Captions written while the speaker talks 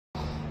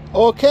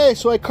Okay,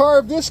 so I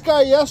carved this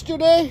guy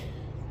yesterday.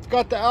 It's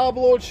got the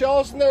abalone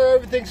shells in there,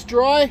 everything's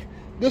dry.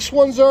 This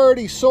one's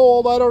already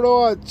sold. I don't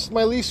know, it's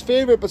my least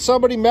favorite, but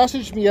somebody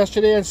messaged me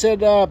yesterday and said,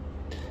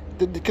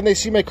 can they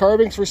see my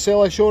carvings for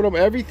sale? I showed them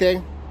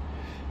everything,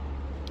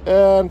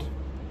 and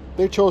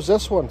they chose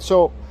this one.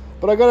 So,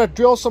 but I gotta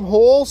drill some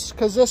holes,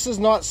 because this is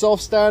not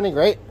self-standing,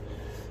 right?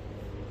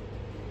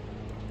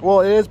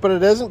 Well, it is, but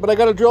it isn't. But I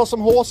gotta drill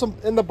some holes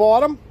in the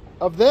bottom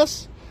of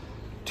this.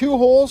 2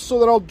 holes, so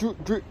that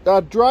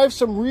I'll drive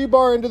some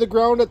rebar into the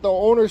ground at the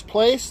owner's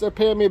place. They're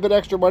paying me a bit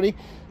extra money.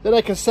 Then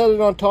I can set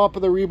it on top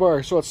of the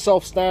rebar, so it's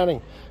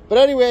self-standing. But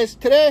anyways,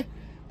 today,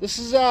 this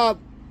is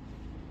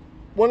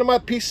one of my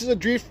pieces of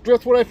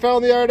driftwood I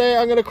found the other day.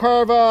 I'm gonna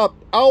carve a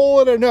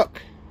owl and a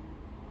nook,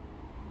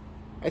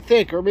 I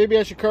think, or maybe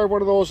I should carve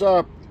one of those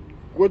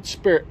wood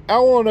spirit.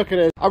 Owl and nook it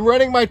is. I'm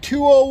running my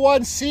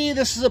 201C.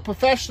 This is a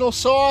professional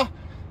saw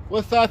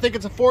with I think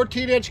it's a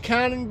 14-inch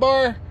cannon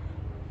bar.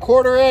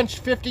 1/4 inch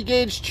 50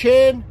 gauge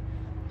chain,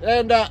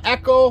 and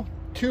Echo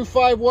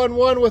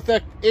 2511 with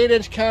a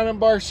 8-inch cannon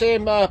bar,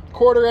 same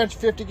 1/4 inch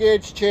 50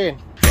 gauge chain.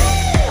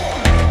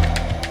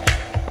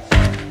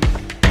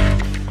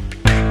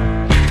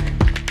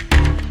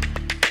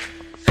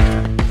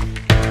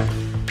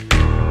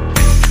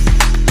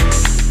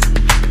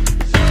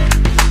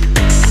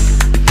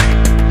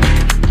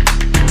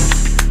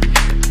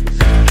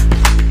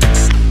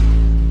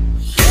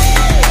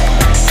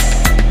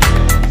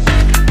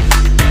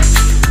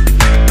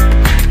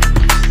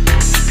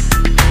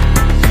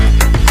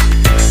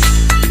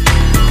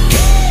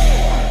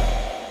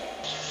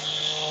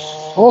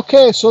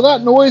 Okay, so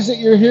that noise that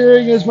you're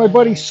hearing is my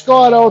buddy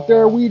Scott out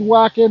there weed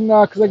whacking,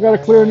 because I got to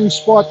clear a new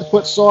spot to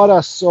put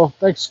sawdust. So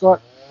thanks,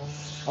 Scott.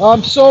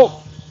 So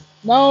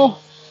now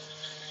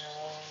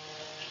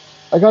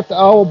I got the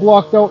owl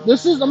blocked out.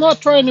 I'm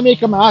not trying to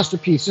make a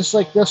masterpiece, just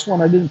like this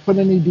one. I didn't put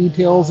any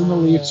details in the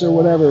leaves or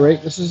whatever,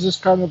 right? This is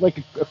just kind of like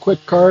a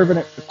quick carve and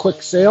a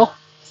quick sale.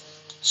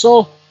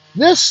 So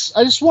this,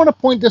 I just want to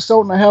point this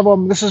out, and I have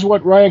this is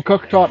what Ryan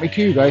Cook taught me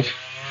too, guys.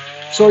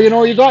 So you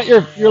know, you got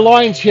your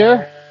lines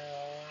here.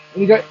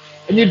 And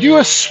you do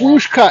a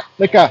swoosh cut,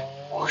 like a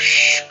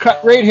whoosh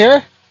cut right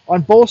here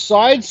on both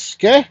sides,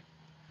 okay?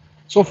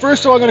 So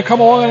first of all, I'm going to come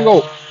along and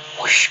go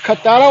whoosh,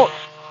 cut that out.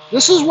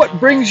 This is what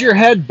brings your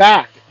head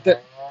back.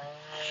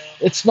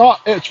 It's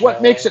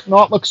what makes it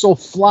not look so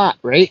flat,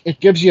 right? It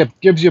gives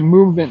you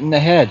movement in the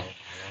head.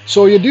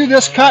 So you do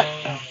this cut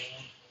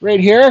right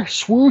here,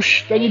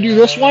 swoosh, then you do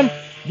this one,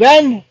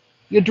 then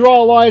you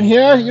draw a line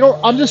here. You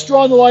know, I'm just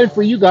drawing the line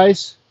for you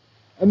guys.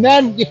 And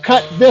then you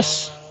cut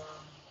this.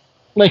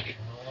 Like,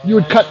 you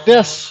would cut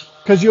this,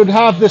 because you would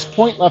have this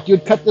point left.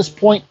 You'd cut this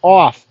point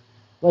off.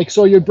 Like,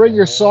 so you'd bring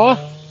your saw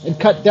and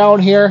cut down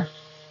here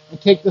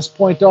and take this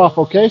point off,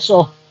 okay?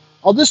 So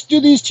I'll just do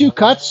these 2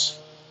 cuts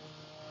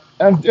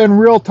in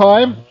real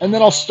time, and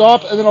then I'll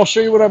stop, and then I'll show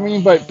you what I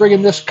mean by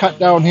bringing this cut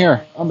down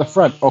here on the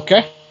front,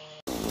 okay?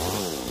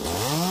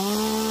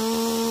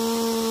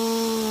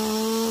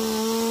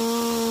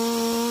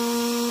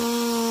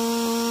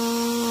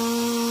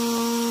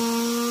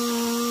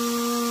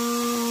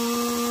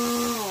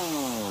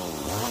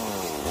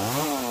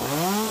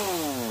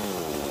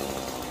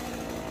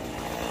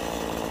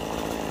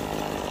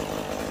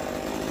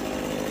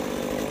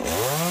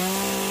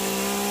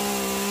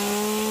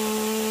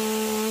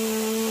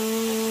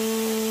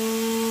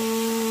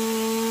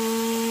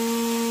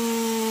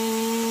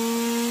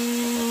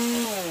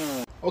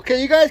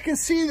 Okay, you guys can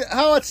see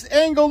how it's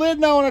angled in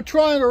now in a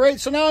triangle, right?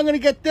 So now I'm going to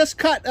get this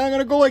cut, and I'm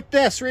going to go like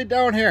this right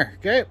down here,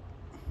 okay?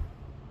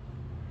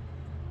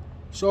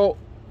 So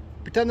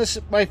pretend this,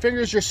 my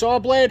finger's your saw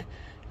blade,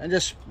 and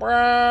just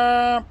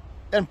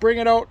and bring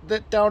it out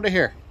down to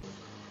here.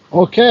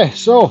 Okay,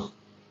 so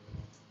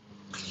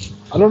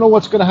I don't know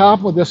what's going to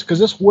happen with this, because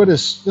this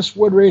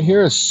wood right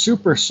here is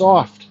super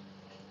soft.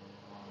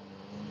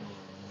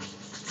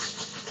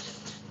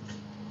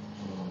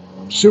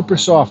 Super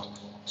soft.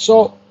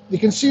 So you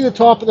can see the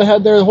top of the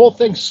head there. The whole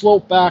thing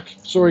sloped back.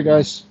 Sorry,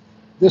 guys.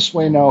 This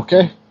way now,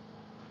 okay?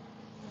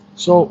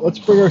 So let's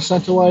bring our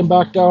center line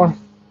back down.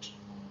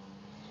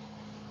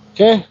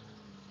 Okay?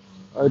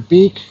 Our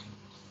beak.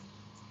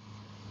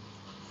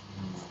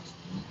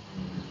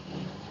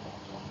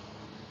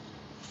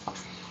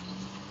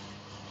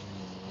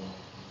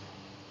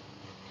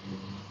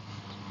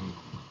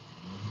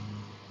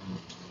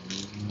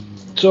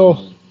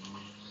 So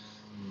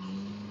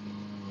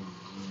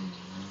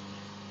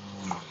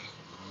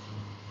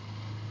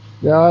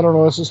yeah, I don't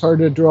know, this is hard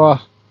to draw.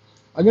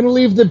 I'm going to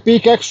leave the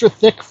beak extra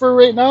thick for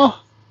right now,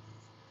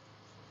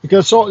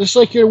 because so just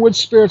like your wood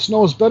spirits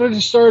know, it's better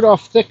to start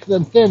off thick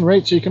than thin,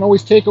 right? So you can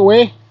always take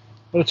away,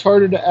 but it's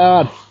harder to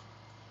add.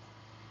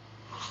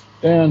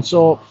 And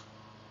so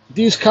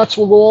these cuts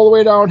will go all the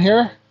way down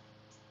here.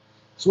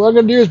 So what I'm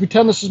going to do is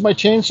pretend this is my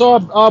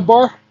chainsaw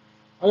bar.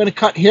 I'm going to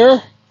cut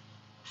here,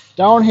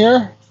 down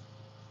here,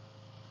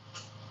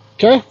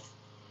 okay,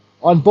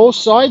 on both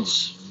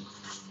sides,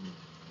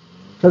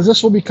 because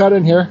this will be cut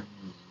in here.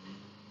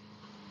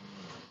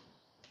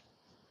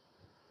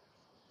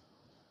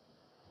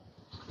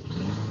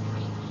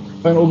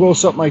 And we'll go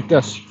something like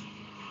this.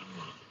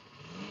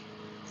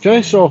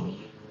 Okay, so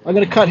I'm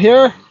going to cut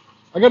here.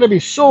 I got to be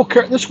so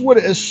careful. This wood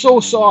is so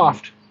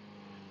soft.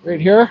 Right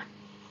here.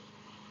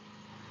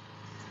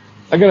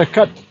 I got to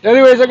cut.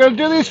 Anyways, I'm going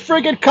to do these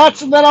freaking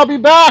cuts and then I'll be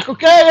back.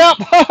 Okay,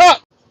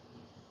 yep.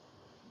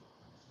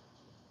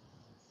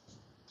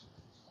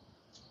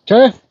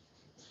 Okay.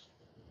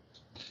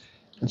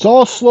 It's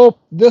all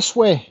sloped this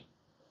way,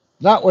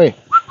 that way.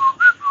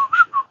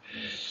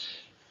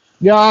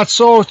 Yeah, it's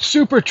so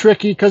super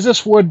tricky because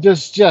this wood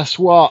is just,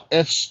 well,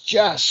 it's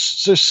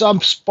just, there's some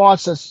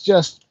spots that's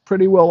just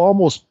pretty well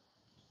almost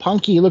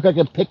punky. Look, I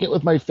can pick it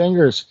with my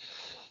fingers.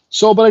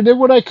 So, but I did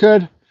what I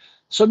could.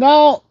 So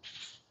now,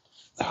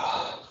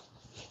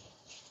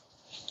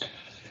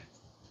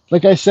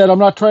 like I said, I'm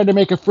not trying to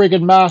make a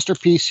friggin'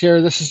 masterpiece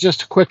here. This is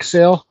just a quick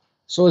sale.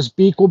 So his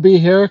beak will be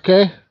here,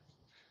 okay?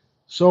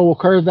 So we'll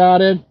carve that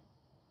in.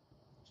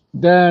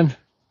 Then,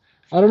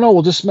 I don't know,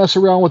 we'll just mess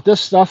around with this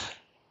stuff.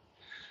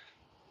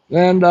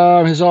 And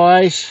his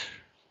eyes.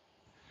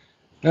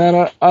 And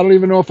I don't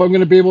even know if I'm going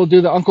to be able to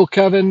do the Uncle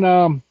Kevin,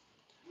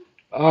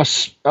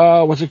 what's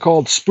it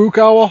called, spook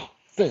owl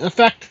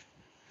effect.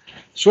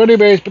 So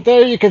anyways, but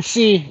there you can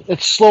see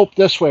it's sloped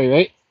this way,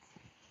 right?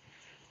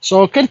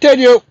 So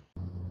continue.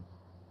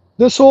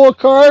 This whole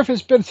carve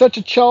has been such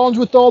a challenge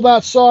with all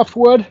that soft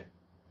wood.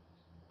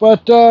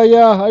 But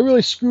yeah, I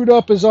really screwed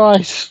up his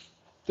eyes.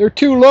 They're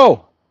too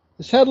low.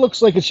 His head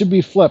looks like it should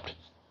be flipped.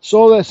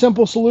 So the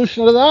simple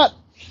solution to that,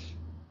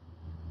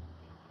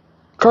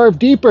 carve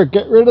deeper,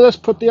 get rid of this,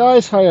 put the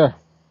eyes higher.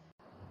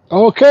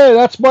 Okay,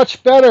 that's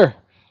much better.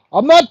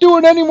 I'm not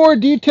doing any more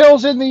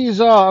details in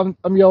these. I'm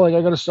yelling,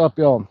 I gotta stop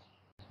yelling.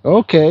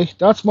 Okay,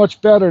 that's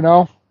much better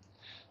now.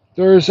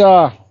 There's,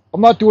 I'm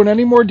not doing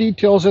any more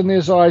details in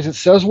these eyes. It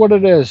says what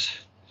it is.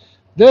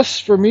 This,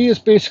 for me, is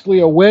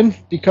basically a win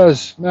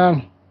because,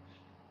 man,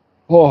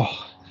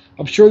 oh,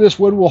 I'm sure this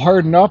wood will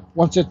harden up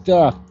once it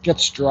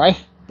gets dry.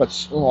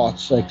 But, oh,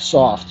 it's like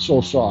soft,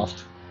 so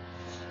soft.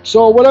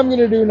 So what I'm going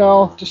to do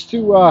now, just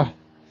to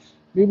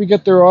maybe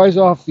get their eyes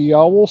off the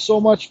owl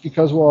so much,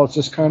 because, well, it's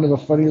just kind of a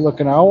funny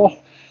looking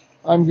owl,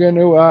 I'm going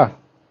to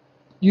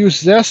use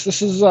this.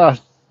 This is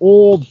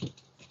old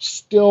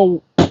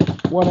Still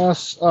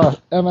 1S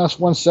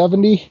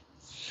MS-170.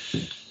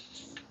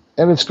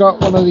 And it's got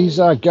one of these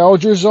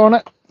gougers on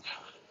it.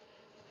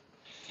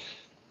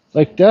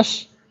 Like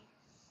this.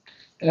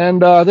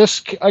 And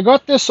this, I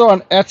got this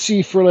on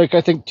Etsy for like,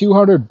 I think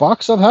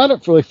 $200. I've had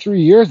it for like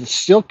 3 years. It's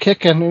still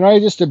kicking, and I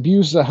just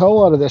abuse the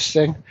hell out of this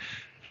thing.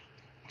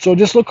 So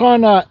just look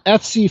on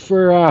Etsy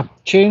for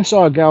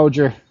chainsaw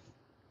gouger.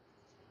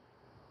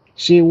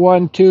 See,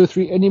 1, 2,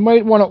 3, and you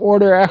might want to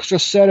order an extra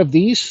set of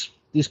these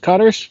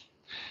cutters.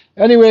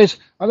 Anyways,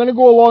 I'm going to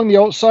go along the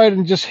outside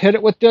and just hit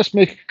it with this,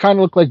 make it kind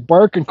of look like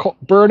bark, and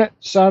burn it,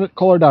 sand it,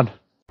 color done.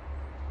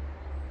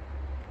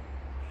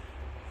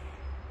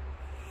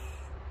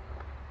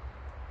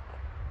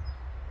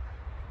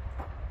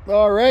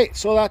 Alright,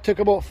 so that took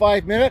about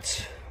 5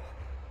 minutes.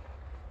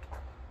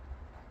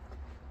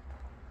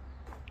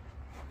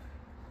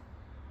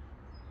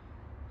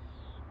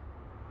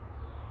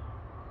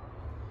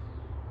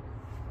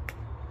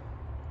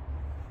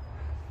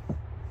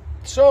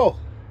 So,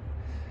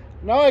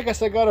 now I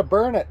guess I gotta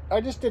burn it. I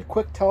just did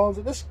quick tones.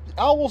 This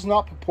owl's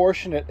not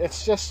proportionate.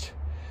 It's just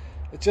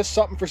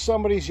something for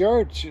somebody's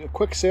yard. It's a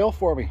quick sale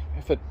for me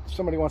if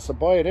somebody wants to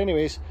buy it.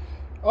 Anyways,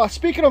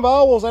 speaking of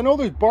owls, I know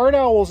there's barn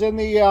owls in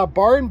the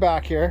barn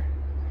back here.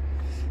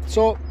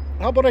 So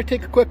how about I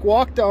take a quick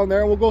walk down there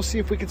and we'll go see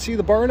if we can see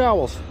the barn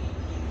owls.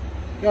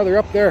 Yeah, they're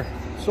up there.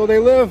 So they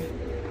live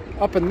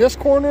up in this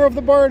corner of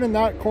the barn and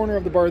that corner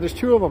of the barn. There's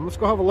two of them. Let's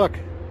go have a look.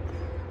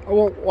 I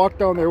won't walk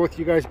down there with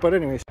you guys, but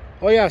anyways.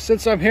 Oh yeah,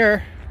 since I'm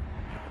here,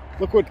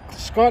 look what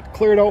Scott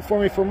cleared out for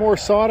me for more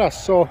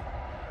sawdust. So,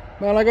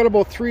 man, I got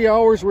about 3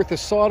 hours worth of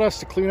sawdust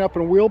to clean up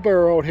and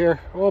wheelbarrow out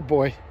here. Oh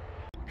boy.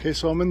 Okay,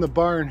 so I'm in the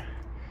barn.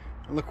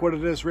 And look what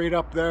it is right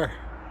up there.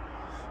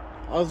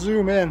 I'll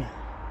zoom in.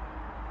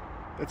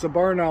 It's a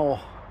barn owl.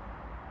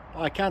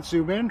 Oh, I can't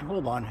zoom in.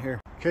 Hold on here.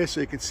 Okay,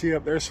 so you can see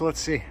up there. So let's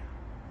see.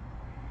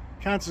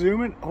 Can't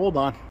zoom in. Hold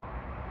on.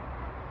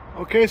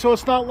 Okay, so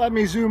it's not letting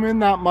me zoom in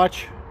that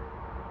much.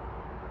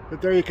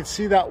 But there you can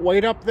see that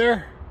white up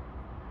there.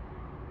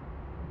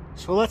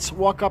 So let's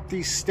walk up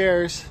these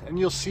stairs and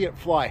you'll see it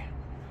fly.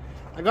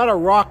 I got a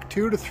rock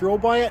too to throw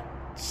by it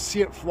to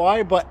see it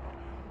fly, but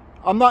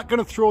I'm not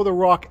going to throw the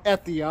rock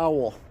at the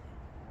owl.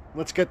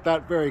 Let's get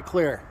that very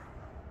clear.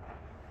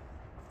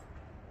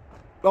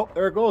 Oh,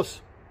 there it goes.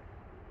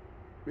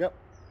 Yep,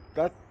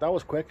 that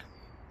was quick.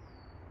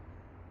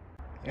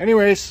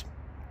 Anyways,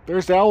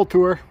 there's the owl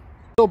tour.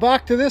 So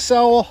back to this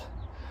owl.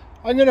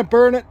 I'm going to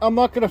burn it. I'm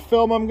not going to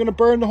film. I'm going to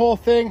burn the whole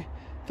thing.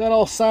 Then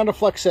I'll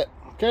sound-flex it.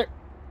 Okay?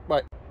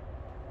 Bye.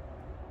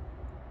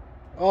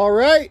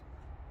 Alright.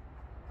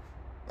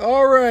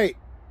 Alright.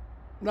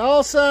 Now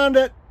I'll sound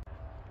it.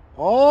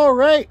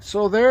 Alright.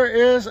 So there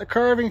is a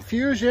carving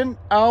fusion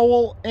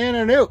owl and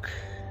a nook.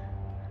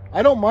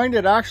 I don't mind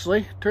it,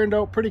 actually. Turned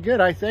out pretty good,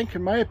 I think,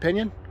 in my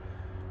opinion.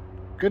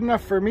 Good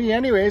enough for me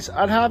anyways.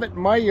 I'd have it in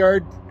my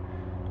yard.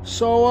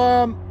 So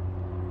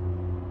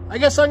I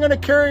guess I'm gonna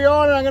carry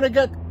on, and I'm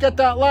gonna get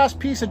that last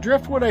piece of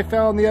driftwood I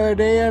found the other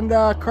day and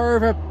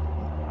carve a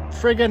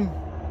friggin'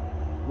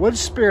 wood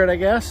spirit, I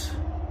guess.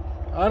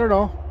 I don't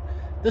know.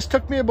 This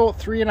took me about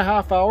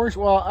 3.5 hours.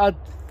 Well,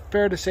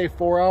 fair to say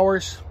 4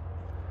 hours.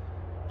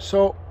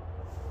 So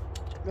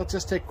let's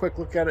just take a quick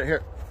look at it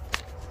here.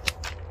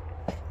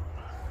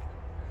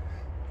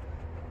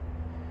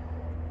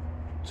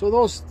 So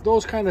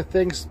those kind of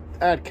things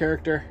add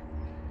character.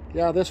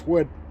 Yeah, this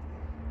wood.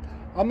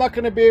 I'm not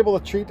going to be able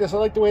to treat this. I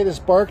like the way this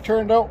bark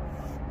turned out.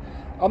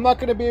 I'm not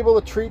going to be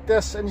able to treat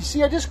this. And you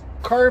see, I just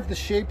carved the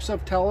shapes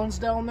of talons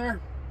down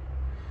there.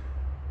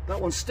 That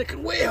one's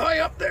sticking way high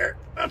up there.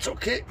 That's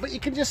okay. But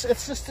you can just,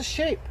 it's just the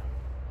shape.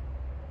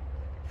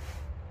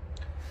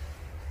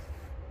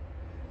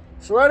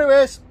 So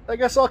anyways, I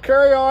guess I'll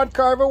carry on,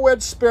 carve a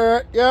wood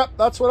spirit. Yep,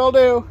 that's what I'll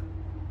do.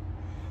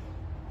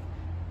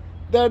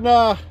 Then,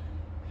 man,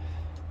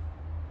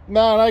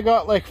 I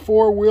got like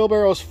 5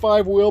 wheelbarrows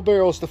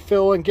to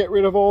fill and get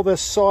rid of all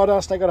this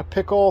sawdust. I got to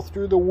pick all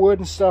through the wood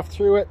and stuff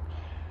through it.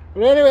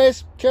 But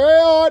anyways,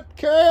 carry on,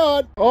 carry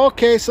on.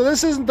 Okay, so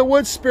this isn't the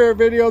wood spirit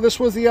video. This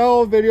was the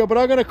owl video, but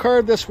I'm going to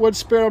carve this wood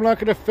spirit. I'm not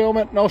going to film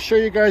it, and I'll show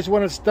you guys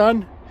when it's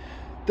done.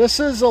 This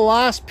is the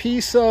last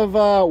piece of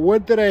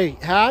wood that I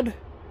had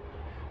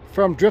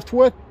from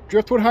driftwood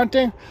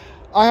hunting.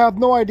 I have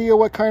no idea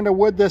what kind of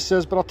wood this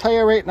is, but I'll tell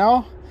you right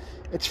now,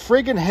 it's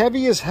friggin'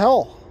 heavy as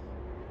hell.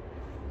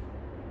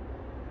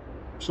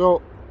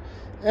 So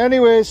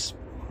anyways,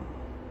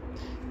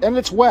 and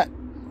it's wet,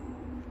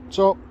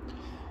 so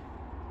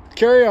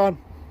carry on.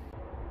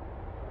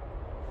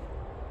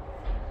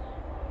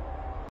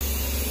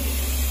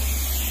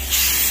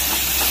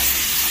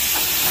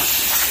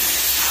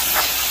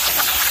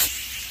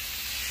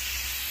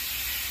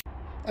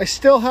 I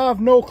still have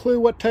no clue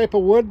what type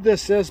of wood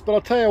this is, but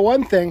I'll tell you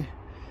one thing,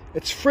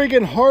 it's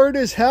friggin' hard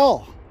as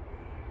hell.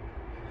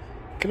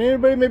 Can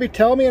anybody maybe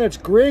tell me? And it's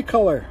gray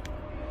color.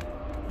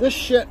 This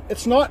shit,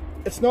 it's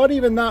not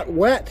even that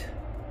wet.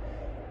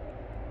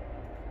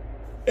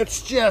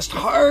 It's just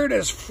hard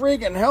as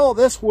friggin' hell,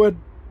 this wood.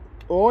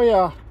 Oh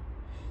yeah,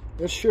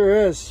 it sure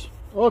is.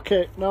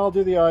 Okay, now I'll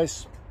do the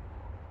eyes.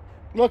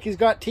 Look, he's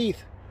got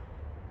teeth.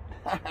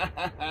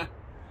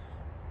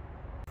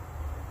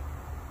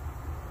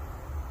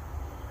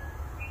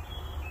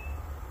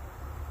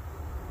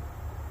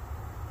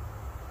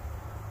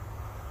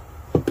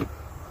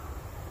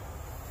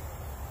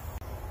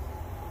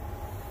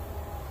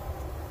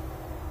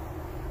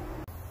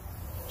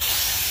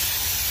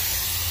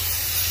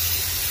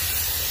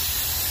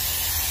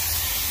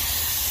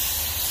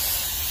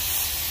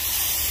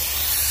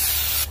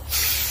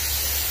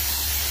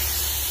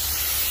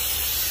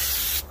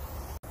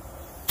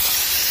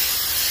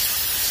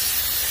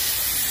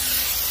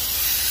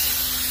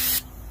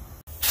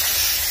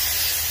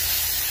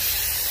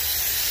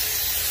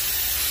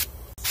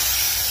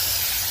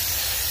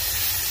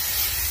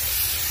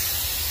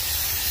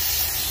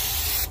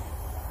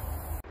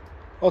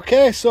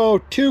 Okay, so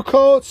 2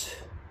 coats.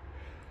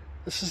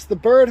 This is the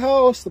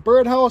birdhouse. The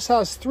birdhouse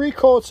has 3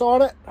 coats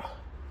on it.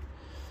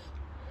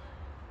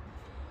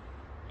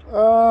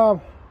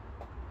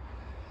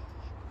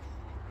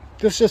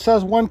 This just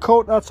has 1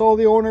 coat. That's all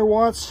the owner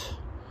wants.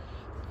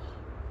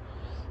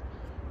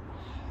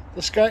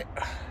 This guy,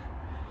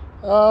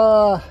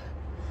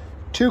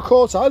 2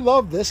 coats. I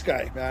love this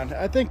guy, man.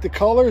 I think the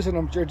colors in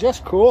them are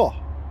just cool.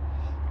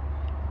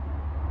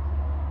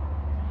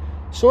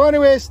 So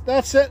anyways,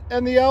 that's it,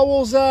 and the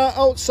owl's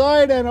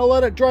outside, and I'll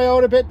let it dry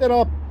out a bit, then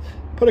I'll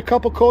put a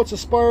couple coats of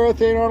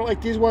spirorethane on it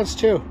like these ones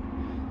too.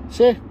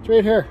 See, it's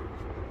right here.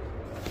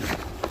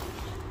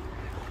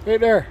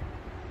 Right there.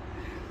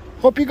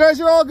 Hope you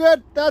guys are all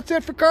good. That's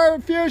it for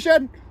Carve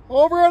Fusion.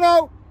 Over and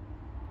out.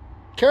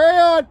 Carry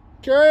on,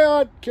 carry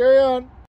on, carry on.